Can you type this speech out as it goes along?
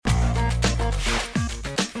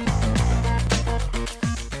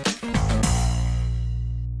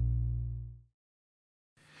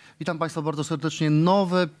Witam Państwa bardzo serdecznie.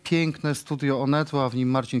 Nowe, piękne studio Onetu, a w nim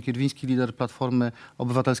Marcin Kierwiński, lider Platformy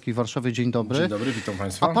Obywatelskiej w Warszawie. Dzień dobry. Dzień dobry, witam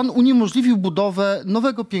Państwa. A pan uniemożliwił budowę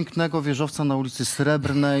nowego, pięknego wieżowca na ulicy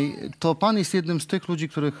Srebrnej. To pan jest jednym z tych ludzi,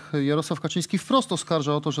 których Jarosław Kaczyński wprost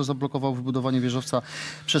oskarża o to, że zablokował wybudowanie wieżowca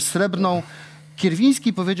przez Srebrną.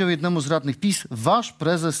 Kierwiński powiedział jednemu z radnych PiS: wasz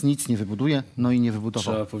prezes nic nie wybuduje, no i nie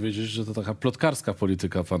wybudował. Trzeba powiedzieć, że to taka plotkarska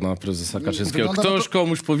polityka pana prezesa Kaczyńskiego. Ktoś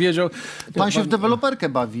komuś powiedział... Pan się w deweloperkę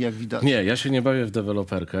bawi, jak widać. Nie, ja się nie bawię w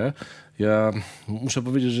deweloperkę. Ja muszę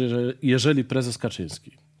powiedzieć, że jeżeli prezes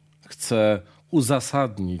Kaczyński chce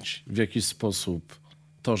uzasadnić w jakiś sposób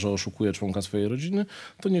to, że oszukuje członka swojej rodziny,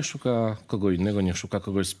 to niech szuka kogo innego, niech szuka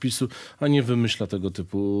kogoś z PiS-u, a nie wymyśla tego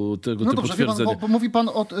typu twierdzenia. Bo mówi pan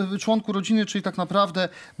o członku rodziny, czyli tak naprawdę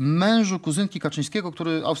mężu kuzynki Kaczyńskiego,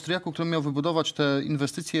 Austriaku, który miał wybudować te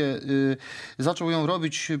inwestycje, zaczął ją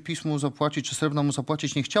robić, PiS mu zapłacić, czy Srebrna mu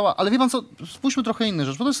zapłacić nie chciała. Ale wie pan co, spójrzmy trochę inne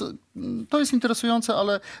rzecz, bo to jest interesujące,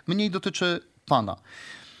 ale mniej dotyczy pana.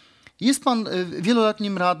 Jest pan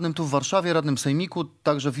wieloletnim radnym tu w Warszawie, radnym sejmiku,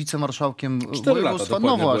 także wicemarszałkiem województwa.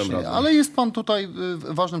 No właśnie, ale jest pan tutaj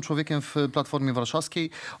ważnym człowiekiem w Platformie Warszawskiej.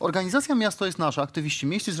 Organizacja Miasto jest Nasze, aktywiści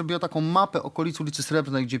miejscy, zrobiła taką mapę okolic ulicy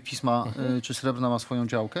Srebrnej, gdzie PiS ma, czy Srebrna ma swoją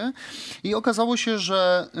działkę. I okazało się,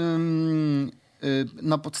 że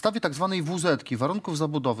na podstawie tak zwanej WZ-ki, warunków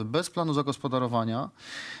zabudowy, bez planu zagospodarowania,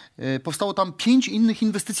 powstało tam 5 innych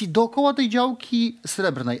inwestycji dookoła tej działki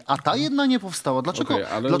Srebrnej, a ta jedna nie powstała.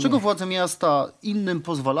 Dlaczego władze miasta innym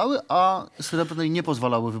pozwalały, a Srebrnej nie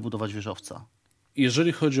pozwalały wybudować wieżowca?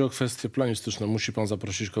 Jeżeli chodzi o kwestie planistyczne, musi pan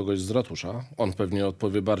zaprosić kogoś z ratusza. On pewnie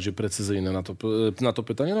odpowie bardziej precyzyjnie na to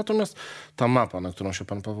pytanie. Natomiast ta mapa, na którą się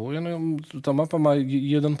pan powołuje, ta mapa ma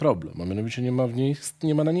jeden problem, a mianowicie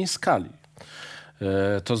nie ma na niej skali.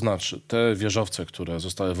 To znaczy, te wieżowce, które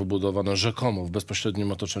zostały wybudowane rzekomo w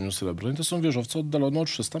bezpośrednim otoczeniu Srebrnej, to są wieżowce oddalone o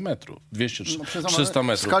 300 metrów, 200-300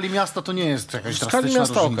 metrów. W skali miasta to nie jest jakaś drastyczna skali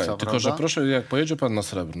miasta różnica, okay. Tylko że proszę, jak pojedzie pan na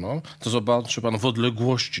Srebrną, to zobaczy pan w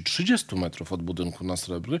odległości 30 metrów od budynku na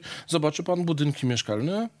Srebrnej, zobaczy pan budynki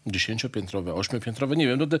mieszkalne 10-piętrowe, 8-piętrowe, nie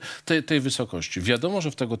wiem, do tej wysokości. Wiadomo,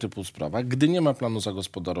 że w tego typu sprawach, gdy nie ma planu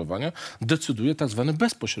zagospodarowania, decyduje tak zwane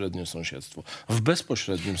bezpośrednie sąsiedztwo. W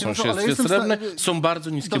bezpośrednim sąsiedztwie Srebrnej są bardzo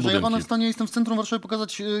niskie budynki. Ja pana w stanie jestem w centrum Warszawy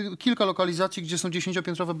pokazać kilka lokalizacji, gdzie są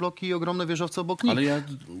 10-piętrowe bloki i ogromne wieżowce obok nich. Ale ja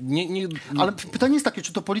nie... Ale pytanie jest takie,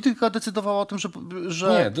 czy to polityka decydowała o tym, że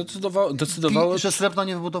że Srebrna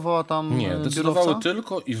nie wybudowała tam Nie, decydowały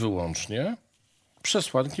tylko i wyłącznie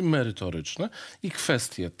przesłanki merytoryczne i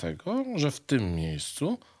kwestie tego, że w tym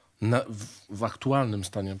miejscu w aktualnym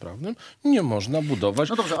stanie prawnym nie można budować.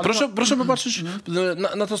 No dobrze, proszę popatrzeć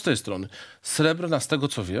na to z tej strony. Srebrna, z tego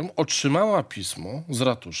co wiem, otrzymała pismo z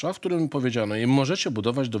ratusza, w którym powiedziano jej, możecie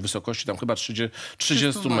budować do wysokości tam chyba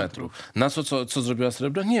 30 metrów. Na co zrobiła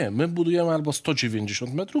Srebrna? Nie, my budujemy albo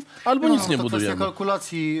 190 metrów, albo nic nie budujemy. To kwestia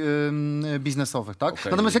kalkulacji biznesowych, tak?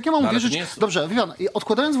 Okay. Natomiast jak ja mam uwierzyć... Dobrze, Wiwan,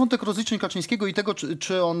 odkładając wątek rozliczeń Kaczyńskiego i tego,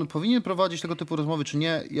 czy on powinien prowadzić tego typu rozmowy, czy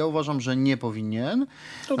nie, ja uważam, że nie powinien.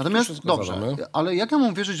 Natomiast, dobrze, ale jak ja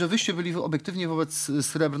mam wierzyć, że wyście byli obiektywnie wobec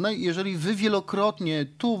Srebrnej, jeżeli wy wielokrotnie,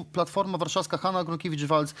 tu Platforma Warszawska, Hanna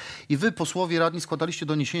Gronkiewicz-Waltz i wy, posłowie radni, składaliście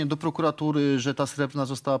doniesienie do prokuratury, że ta Srebrna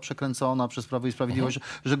została przekręcona przez Prawo i Sprawiedliwość,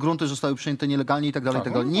 że grunty zostały przejęte nielegalnie i tak dalej,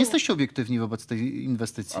 tak dalej. Nie jesteście obiektywni wobec tej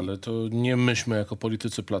inwestycji. Ale to nie myśmy jako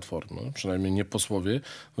politycy Platformy, przynajmniej nie posłowie,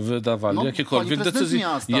 wydawali jakiekolwiek decyzje.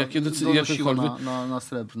 Jakiekolwiek na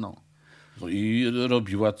Srebrną. No i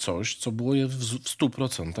robiła coś, co było w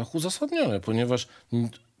 100% uzasadnione, ponieważ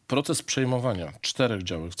proces przejmowania 4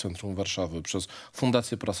 działek w centrum Warszawy przez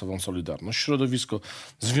Fundację Prasową Solidarność, środowisko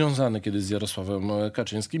związane kiedyś z Jarosławem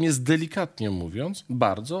Kaczyńskim, jest delikatnie mówiąc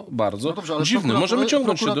bardzo dziwny. Możemy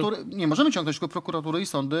ciągnąć Nie, możemy ciągnąć, tylko prokuratury i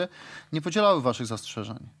sądy nie podzielały waszych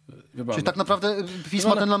zastrzeżeń. Czyli tak naprawdę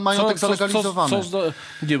pisma ten majątek zalegalizowany.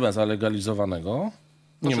 Nie ma zalegalizowanego.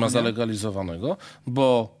 Nie ma zalegalizowanego,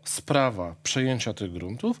 bo sprawa przejęcia tych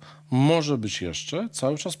gruntów może być jeszcze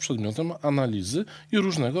cały czas przedmiotem analizy i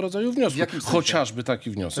różnego rodzaju wniosków. Chociażby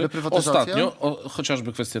taki wniosek.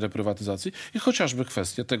 Chociażby kwestia reprywatyzacji i chociażby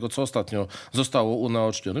kwestia tego, co ostatnio zostało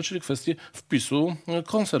unaocznione, czyli kwestie wpisu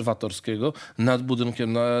konserwatorskiego nad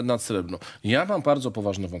budynkiem nad Srebrną. Ja mam bardzo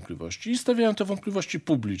poważne wątpliwości i stawiałem te wątpliwości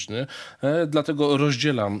publicznie, dlatego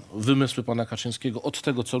rozdzielam wymysły pana Kaczyńskiego od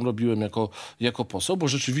tego, co robiłem jako poseł, bo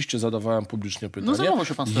rzeczywiście zadawałem publicznie pytanie,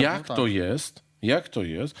 jak to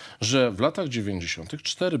jest, że w latach 90.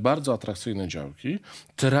 4 bardzo atrakcyjne działki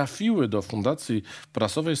trafiły do Fundacji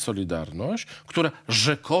Prasowej Solidarność, która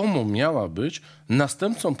rzekomo miała być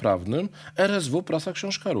następcą prawnym RSW Prasa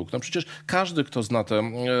Książka Róg. No przecież każdy, kto zna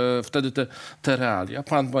wtedy te realia,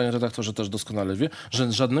 panie redaktorze też doskonale wie,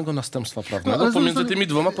 że żadnego następstwa prawnego pomiędzy tymi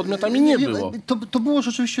dwoma podmiotami nie było. To było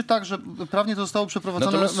rzeczywiście tak, że prawnie to zostało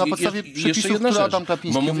przeprowadzone na podstawie przepisów, które Adam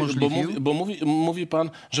Glapiński umożliwił. Bo mówi pan,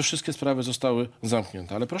 że wszystkie sprawy zostały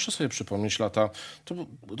zamknięte, ale proszę sobie przypomnieć lata,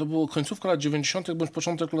 to było końcówka lat 90. bądź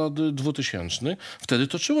początek lat 2000. Wtedy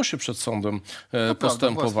toczyło się przed sądem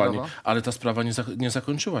postępowanie, ale ta sprawa nie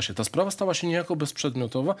zakończyła się. Ta sprawa stała się niejako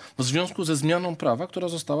bezprzedmiotowa w związku ze zmianą prawa, która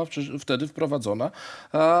została wtedy wprowadzona,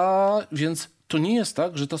 więc to nie jest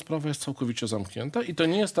tak, że ta sprawa jest całkowicie zamknięta i to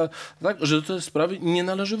nie jest tak, że do tej sprawy nie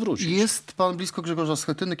należy wrócić. Jest pan blisko Grzegorza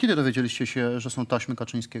Schetyny. Kiedy dowiedzieliście się, że są taśmy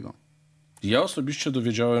Kaczyńskiego? Ja osobiście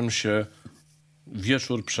dowiedziałem się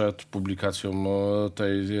wieczór przed publikacją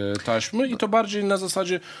tej taśmy i to bardziej na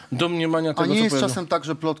zasadzie domniemania tego, A nie jest czasem tak,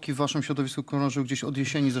 że plotki w waszym środowisku krążyły gdzieś od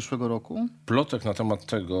jesieni zeszłego roku? Plotek na temat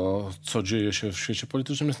tego, co dzieje się w świecie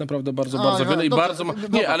politycznym jest naprawdę bardzo wiele i dobrze, bardzo...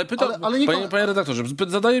 Nie, ale pytam, panie redaktorze,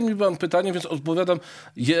 zadaje mi pan pytanie, więc odpowiadam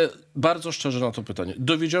bardzo szczerze na to pytanie.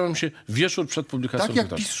 Dowiedziałem się wieczór przed publikacją tej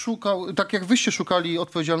taśmy. Tak jak wyście szukali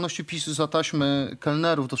odpowiedzialności PiS za taśmy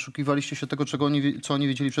kelnerów, doszukiwaliście się tego, co oni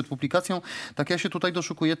wiedzieli przed publikacją, tak ja się tutaj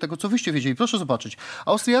doszukuję tego, co wyście wiedzieli. Proszę zobaczyć.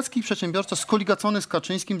 Austriacki przedsiębiorca skoligacony z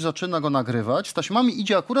Kaczyńskim zaczyna go nagrywać. Z taśmami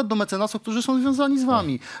idzie akurat do mecenasów, którzy są związani z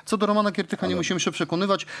wami. Co do Romana Giertycha nie musimy się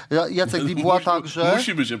przekonywać. Jacek Dubois także.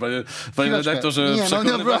 Musimy się, panie redaktorze,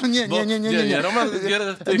 przekonywać. Nie. Roman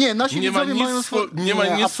Giertych nie ma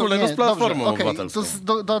nic wspólnego z Platformą Obywatelską.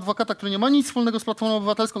 To do adwokata, który nie ma nic wspólnego z Platformą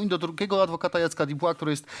Obywatelską i do drugiego adwokata Jacka Dubois,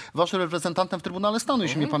 który jest waszym reprezentantem w Trybunale Stanu,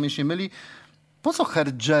 jeśli mnie pamięć nie myli. Po co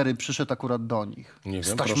Herr Jerry przyszedł akurat do nich? Nie z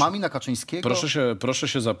wiem, taśmami na Kaczyńskiego? Proszę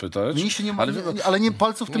się zapytać. Ale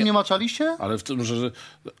palców w tym nie maczaliście? Ale w tym, że...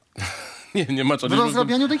 Nie ma co. W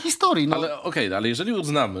rozrabianiu tej historii. No. Ale ale jeżeli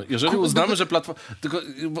uznamy, że Platforma...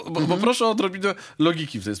 Bo proszę o odrobinę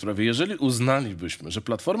logiki w tej sprawie. Jeżeli uznalibyśmy, że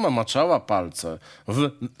Platforma maczała palce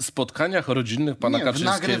w spotkaniach rodzinnych pana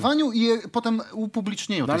Kaczyńskiego... w nagrywaniu i potem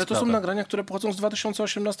upublicznieniu tej ale to są nagrania, które pochodzą z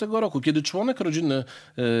 2018 roku, kiedy członek rodziny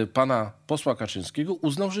pana posła Kaczyńskiego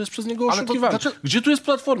uznał, że jest przez niego oszukiwany. Gdzie tu jest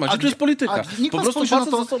Platforma? Gdzie tu jest polityka? Po prostu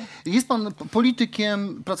jest pan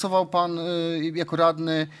politykiem, pracował pan jako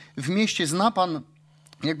radny w mieście, zna pan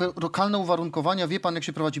jakby lokalne uwarunkowania, wie pan, jak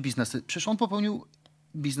się prowadzi biznesy. Przecież on popełnił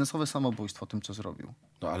biznesowe samobójstwo tym, co zrobił.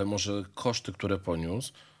 No ale może koszty, które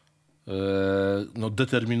poniósł,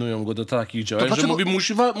 determinują go do takich działań, że mówi,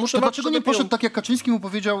 muszę... Dlaczego nie poszedł tak, jak Kaczyński mu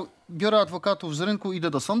powiedział, biorę adwokatów z rynku,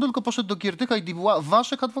 idę do sądu, tylko poszedł do Giertycha i Dubois,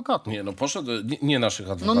 waszych adwokatów? Nie, poszedł, nie naszych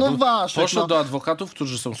adwokatów. Waszych. Poszedł do adwokatów,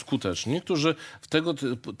 którzy są skuteczni, którzy w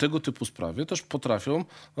tego typu sprawie też potrafią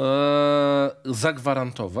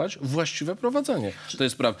zagwarantować właściwe prowadzenie tej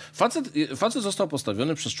sprawy. Facet został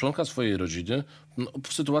postawiony przez członka swojej rodziny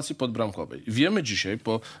w sytuacji podbramkowej. Wiemy dzisiaj,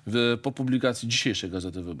 po publikacji dzisiejszej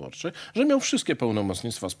Gazety Wyborczej, że miał wszystkie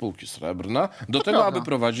pełnomocnictwa spółki Srebrna do tego, aby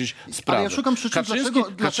prowadzić sprawę. Ale ja szukam przyczyn,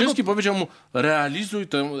 Kaczyński powiedział mu, realizuj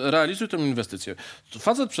tę inwestycję.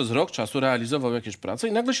 Facet przez rok czasu realizował jakieś prace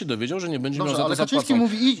i nagle się dowiedział, że nie będzie miał za to zapłacone. Kaczyński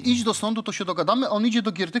mówi, idź do sądu, to się dogadamy. On idzie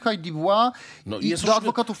do Giertycha i Dubois i do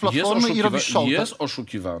adwokatów Platformy i robi show. Jest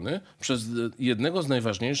oszukiwany przez jednego z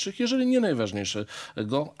najważniejszych, jeżeli nie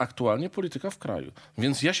najważniejszego aktualnie polityka w kraju.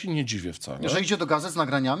 Więc ja się nie dziwię wcale. Że idzie do gazet z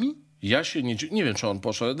nagraniami? Ja się nie wiem, czy on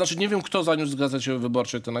poszedł. Znaczy, nie wiem, kto zaniósł z Gazecie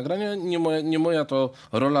Wyborczej te nagrania. Nie moja to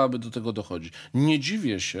rola, aby do tego dochodzić. Nie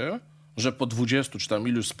dziwię się, że po 20 czy tam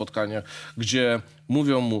iluś spotkaniach, gdzie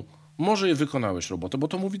mówią mu, może wykonałeś robotę, bo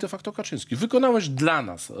to mówi de facto Kaczyński. Wykonałeś dla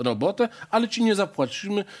nas robotę, ale ci nie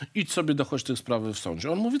zapłacimy, idź sobie dochodź tych sprawy w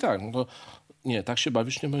sądzie. On mówi tak, to nie, tak się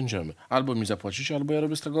bawić nie będziemy. Albo mi zapłacicie, albo ja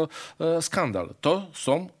robię z tego skandal.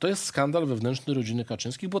 To jest skandal wewnętrzny rodziny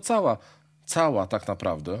Kaczyńskich, bo cała tak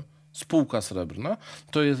naprawdę spółka Srebrna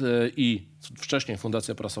to jest i wcześniej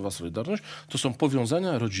Fundacja Prasowa Solidarność, to są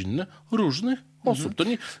powiązania rodzinne różnych osób.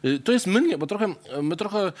 To jest mylnie, bo my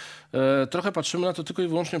trochę patrzymy na to tylko i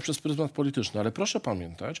wyłącznie przez pryzmat polityczny, ale proszę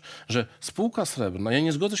pamiętać, że spółka Srebrna, ja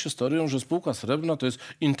nie zgodzę się z teorią, że spółka Srebrna to jest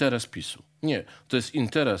interes PiS-u. Nie, to jest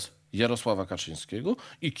interes Jarosława Kaczyńskiego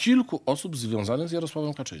i kilku osób związanych z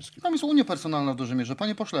Jarosławem Kaczyńskim. Tam jest Unia personalna w dużej mierze.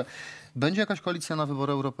 Panie pośle, będzie jakaś koalicja na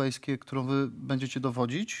wybory europejskie, którą wy będziecie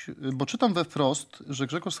dowodzić? Bo czytam we Wprost, że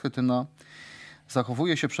Grzegorz Schetyna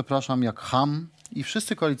zachowuje się, przepraszam, jak cham i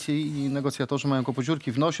wszyscy koalicyjni negocjatorzy mają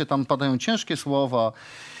kopodziurki w nosie, tam padają ciężkie słowa,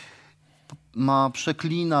 ma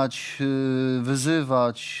przeklinać,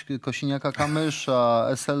 wyzywać Kosiniaka-Kamysza,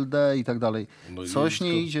 SLD i tak dalej. Coś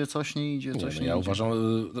nie idzie. Uważam,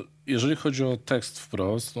 jeżeli chodzi o tekst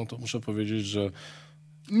wprost, to muszę powiedzieć, że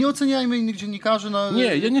Nie oceniajmy innych dziennikarzy.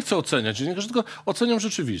 Nie, ja nie chcę oceniać dziennikarzy, tylko oceniam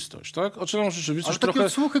rzeczywistość. Tak? Oceniam rzeczywistość. Ale takie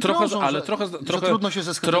odsłuchy krążą, że trudno się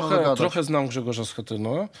ze Schetyną dogadać. Trochę znam Grzegorza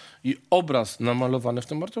Schetynę i obraz namalowany w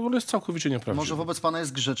tym artykule jest całkowicie nieprawdziwy. Może wobec pana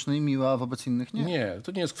jest grzeczny i miły, a wobec innych nie? Nie,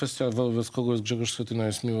 to nie jest kwestia, wobec kogo jest Grzegorz Schetyna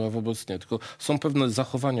jest miły, a wobec nie. Tylko są pewne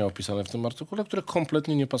zachowania opisane w tym artykule, które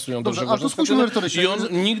kompletnie nie pasują do Grzegorza Schetyny i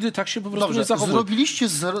on nigdy tak się po prostu nie zachowuje. Zrobiliście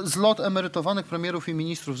zlot emerytowanych premierów i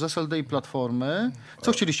ministrów z SLD i Platformy.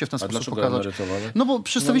 Co chcieliście w ten sposób pokazać? No bo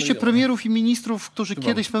przedstawiliście premierów i ministrów, którzy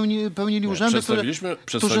kiedyś pełnili urzędy,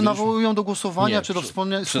 którzy nawołują do głosowania czy do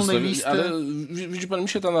wspólnej listy. Ale widzi pan, mi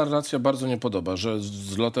się ta narracja bardzo nie podoba, że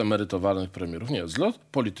zlot emerytowanych premierów. Nie, zlot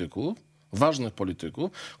polityków, ważnych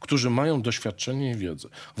polityków, którzy mają doświadczenie i wiedzę.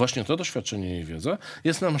 Właśnie to doświadczenie i wiedza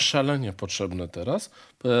jest nam szalenie potrzebne teraz,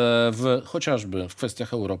 chociażby w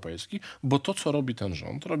kwestiach europejskich, bo to, co robi ten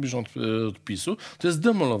rząd, robi rząd PiS-u, to jest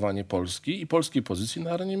demolowanie Polski i polskiej pozycji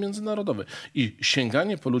na arenie międzynarodowej. I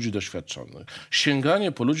sięganie po ludzi doświadczonych,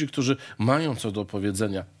 sięganie po ludzi, którzy mają co do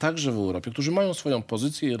powiedzenia, także w Europie, którzy mają swoją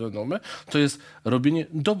pozycję i renomę, to jest robienie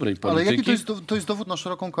dobrej polityki. Ale jaki to jest dowód na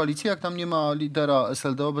szeroką koalicję, jak tam nie ma lidera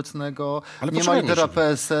SLD obecnego, ale nie ma lidera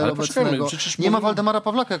PSL obecnego, nie ma Waldemara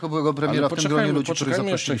Pawlaka jako byłego premiera w tym gronie ludzi, których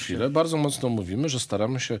zaprosiliście. Jeszcze chwilę. Bardzo mocno mówimy, że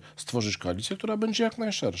staramy się stworzyć koalicję, która będzie jak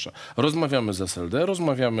najszersza. Rozmawiamy z SLD,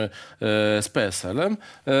 rozmawiamy z PSL-em.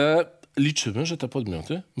 Liczymy, że te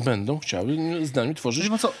podmioty będą chciały z nami tworzyć.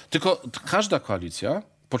 Tylko każda koalicja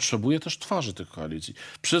potrzebuje też twarzy tych koalicji.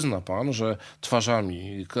 Przyzna pan, że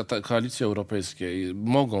twarzami koalicji europejskiej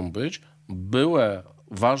mogą być były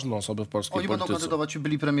ważne osoby w polskiej polityce. Oni będą kandydować,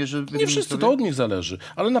 byli premierzy. Nie wszyscy, to od nich zależy,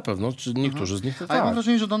 ale na pewno niektórzy z nich tak. A ja mam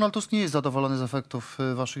wrażenie, że Donald Tusk nie jest zadowolony z efektów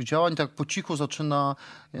waszych działań. Tak po cichu zaczyna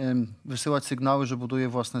wysyłać sygnały, że buduje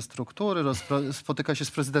własne struktury, spotyka się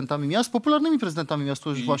z prezydentami miast, popularnymi prezydentami miast,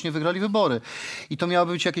 którzy właśnie wygrali wybory. I to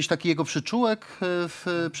miałaby być jakiś taki jego przyczółek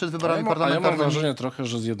przed wyborami parlamentarnymi. Ja mam wrażenie trochę,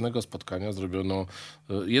 że z jednego spotkania zrobiono,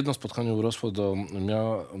 jedno spotkanie urosło do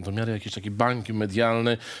miary jakiejś takiej bańki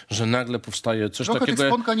medialnej, że nagle powstaje coś trochę takiego.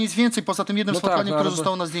 Spotkań jest więcej, poza tym jednym spotkaniem, które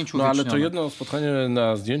zostało na zdjęciu ale to jedno spotkanie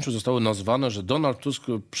na zdjęciu zostało nazwane, że Donald Tusk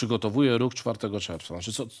przygotowuje ruch 4 czerwca.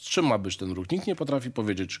 Znaczy, czym ma być ten ruch? Nikt nie potrafi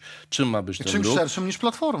powiedzieć, czym ma być ten ruch. Czym szerszym niż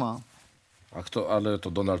Platforma. Ale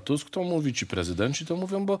to Donald Tusk to mówi, ci prezydenci to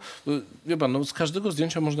mówią, bo wie pan, z każdego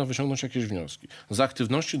zdjęcia można wyciągnąć jakieś wnioski. Z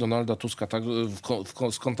aktywności Donalda Tuska, tak,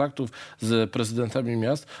 z kontaktów z prezydentami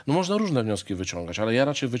miast, można różne wnioski wyciągać, ale ja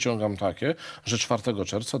raczej wyciągam takie, że 4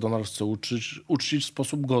 czerwca Donald chce uczcić w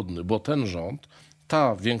sposób godny, bo ten rząd,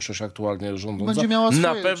 ta większość aktualnie rządząca będzie miała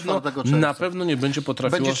na pewno nie będzie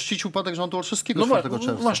potrafiła... Będzie czcić upadek rządu Olszewskiego 4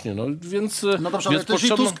 czerwca. Właśnie, więc... No dobrze, ale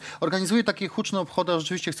jeżeli Tusk organizuje takie huczne obchody, a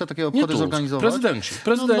rzeczywiście chce takie obchody zorganizować...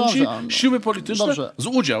 Prezydenci, siły polityczne z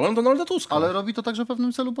udziałem Donalda Tuska. Ale robi to także w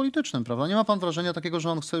pewnym celu politycznym, prawda? Nie ma pan wrażenia takiego, że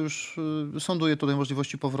on chce już, sonduje tutaj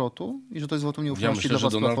możliwości powrotu i że to jest wotum nieufności dla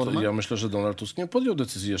was Platformy? Ja myślę, że Donald Tusk nie podjął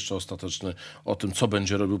decyzji jeszcze ostatecznej o tym, co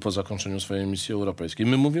będzie robił po zakończeniu swojej misji europejskiej.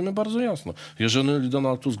 My mówimy bardzo jasno. Jeżeli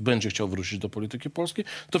Donald Tusk będzie chciał wrócić do polityki polskiej,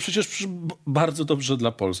 to przecież bardzo dobrze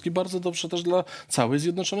dla Polski, bardzo dobrze też dla całej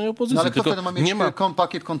zjednoczonej opozycji. No ale kto wtedy ma mieć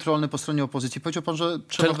pakiet kontrolny po stronie opozycji? Powiedział pan, że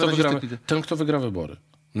trzeba ten, kto wygra wybory.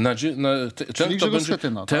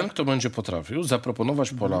 Kto będzie potrafił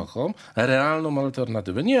zaproponować Polakom realną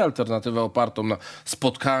alternatywę. Nie alternatywę opartą na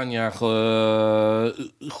spotkaniach,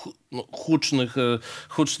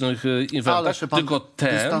 hucznych eventach, tylko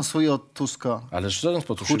dystansuje od Tuska. Ale w żaden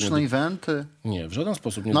sposób huczne eventy? Nie, w żaden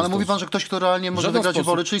sposób nie. No ale mówi pan, że ktoś, kto realnie może wygrać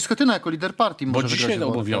wybory, czyli Schetyna jako lider partii może wygrać wybory.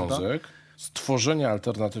 Bo dzisiaj obowiązek stworzenia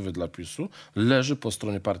alternatywy dla PiS-u leży po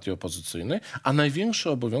stronie partii opozycyjnej, a największy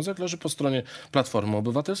obowiązek leży po stronie Platformy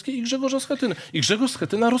Obywatelskiej i Grzegorza Schetyny. I Grzegorz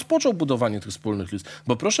Schetyna rozpoczął budowanie tych wspólnych list.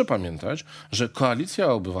 Bo proszę pamiętać, że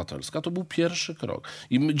Koalicja Obywatelska to był pierwszy krok.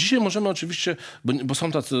 I my dzisiaj możemy oczywiście, bo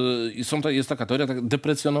jest taka teoria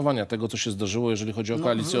deprecjonowania tego, co się zdarzyło, jeżeli chodzi o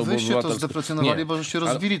Koalicję Obywatelską. Wyście to zdeprecjonowali, bo żeście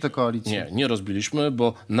rozbili tę koalicję. Nie rozbiliśmy,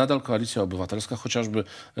 bo nadal Koalicja Obywatelska,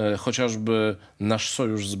 chociażby nasz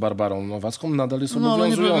sojusz z Barbarą Nowacką, nadal jest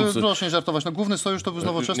obowiązujący. Ale proszę nie żartować. Główny sojusz to był z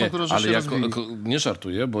Nowoczesną, który żeście rozbili. Nie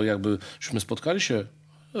żartuję, bo jakbyśmy spotkali się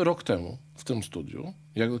rok temu w tym studiu,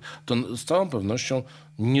 to z całą pewnością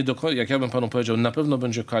jak ja bym panu powiedział, na pewno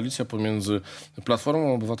będzie koalicja pomiędzy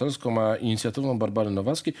Platformą Obywatelską a inicjatywą Barbary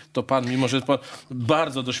Nowackiej, to pan, mimo że jest pan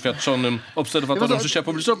bardzo doświadczonym obserwatorem życia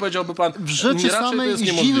publicznego, powiedziałby pan, w rzeczy samej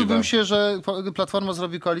zdziwiłbym się, że Platforma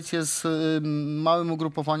zrobi koalicję z małym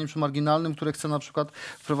ugrupowaniem czy marginalnym, które chce na przykład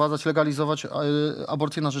wprowadzać, legalizować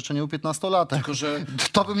aborcję na życzenie u 15-latek. Tylko, że...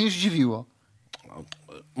 To by mnie zdziwiło.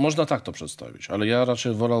 Można tak to przedstawić, ale ja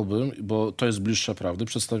raczej wolałbym, bo to jest bliższe prawdy,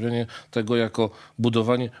 przedstawienie tego jako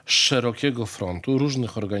budowanie szerokiego frontu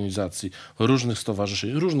różnych organizacji, różnych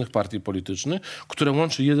stowarzyszeń, różnych partii politycznych, które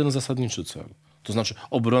łączy jeden zasadniczy cel. To znaczy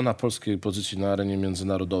obrona polskiej pozycji na arenie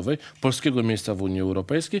międzynarodowej, polskiego miejsca w Unii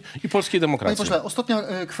Europejskiej i polskiej demokracji. Panie pośle, ostatnia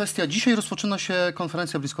kwestia. Dzisiaj rozpoczyna się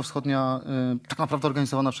konferencja bliskowschodnia, tak naprawdę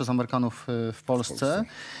organizowana przez Amerykanów w Polsce.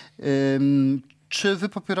 Czy wy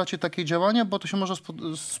popieracie takie działania? Bo to się może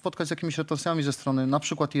spotkać z jakimiś retensjami ze strony na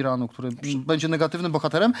przykład Iranu, który będzie negatywnym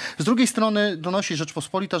bohaterem. Z drugiej strony donosi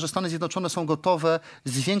Rzeczpospolita, że Stany Zjednoczone są gotowe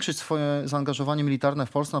zwiększyć swoje zaangażowanie militarne w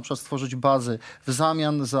Polsce, na przykład stworzyć bazy w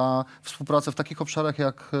zamian za współpracę w takich obszarach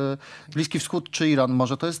jak Bliski Wschód czy Iran.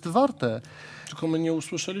 Może to jest warte? Tylko my nie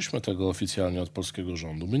usłyszeliśmy tego oficjalnie od polskiego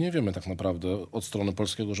rządu. My nie wiemy tak naprawdę od strony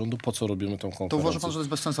polskiego rządu, po co robimy tę konferencję. To uważa pan, że to jest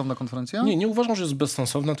bezsensowna konferencja? Nie uważam, że jest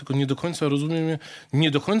bezsensowna, tylko nie do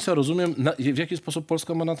końca rozumiem, w jaki sposób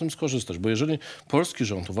Polska ma na tym skorzystać. Bo jeżeli polski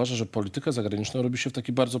rząd uważa, że polityka zagraniczna robi się w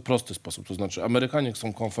taki bardzo prosty sposób, to znaczy Amerykanie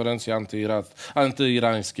chcą konferencji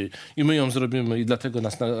antyirańskiej i my ją zrobimy i dlatego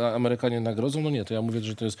nas Amerykanie nagrodzą, no nie, to ja mówię,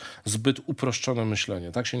 że to jest zbyt uproszczone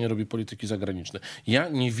myślenie. Tak się nie robi polityki zagranicznej. Ja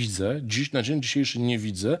nie widzę, na dzień dzisiejszy nie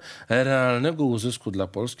widzę realnego uzysku dla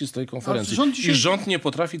Polski z tej konferencji. I rząd nie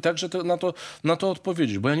potrafi także na to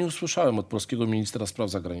odpowiedzieć, bo ja nie usłyszałem od polskiego ministra spraw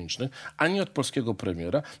zagranicznych, ani od polskiego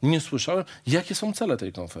premiera, nie słyszałem, jakie są cele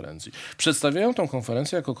tej konferencji. Przedstawiają tę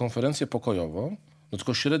konferencję jako konferencję pokojową. No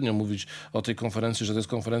tylko średnio mówić o tej konferencji, że to jest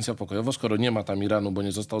konferencja pokojowa, skoro nie ma tam Iranu, bo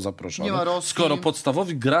nie został zaproszony. Nie ma Rosji. Skoro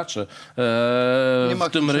podstawowi gracze w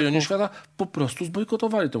tym rejonie świata po prostu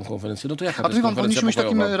zbojkotowali tę konferencję. No to jaka to jest konferencja powinniśmy być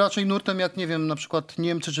pokojowa? takim raczej nurtem, jak nie wiem, na przykład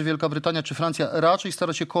Niemcy, czy Wielka Brytania, czy Francja, raczej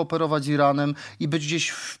starać się kooperować z Iranem i być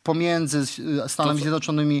gdzieś pomiędzy Stanami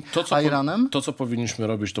Zjednoczonymi a Iranem? To, co powinniśmy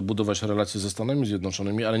robić, to budować relacje ze Stanami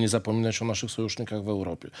Zjednoczonymi, ale nie zapominać o naszych sojusznikach w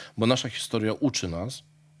Europie. Bo nasza historia uczy nas,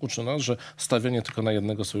 że stawianie tylko na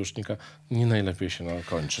jednego sojusznika nie najlepiej się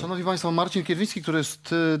kończy. Szanowni Państwo, Marcin Kierwiński, który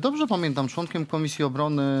jest, dobrze pamiętam, członkiem Komisji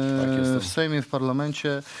Obrony w Sejmie, w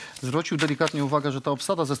Parlamencie, zwrócił delikatnie uwagę, że ta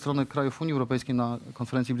obsada ze strony krajów Unii Europejskiej na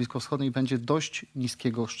konferencji bliskowschodniej będzie dość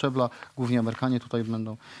niskiego szczebla. Głównie Amerykanie, tutaj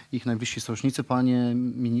będą ich najbliżsi sojusznicy. Panie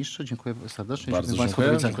ministrze, dziękuję serdecznie. Bardzo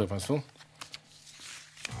dziękuję. Dziękuję Państwu.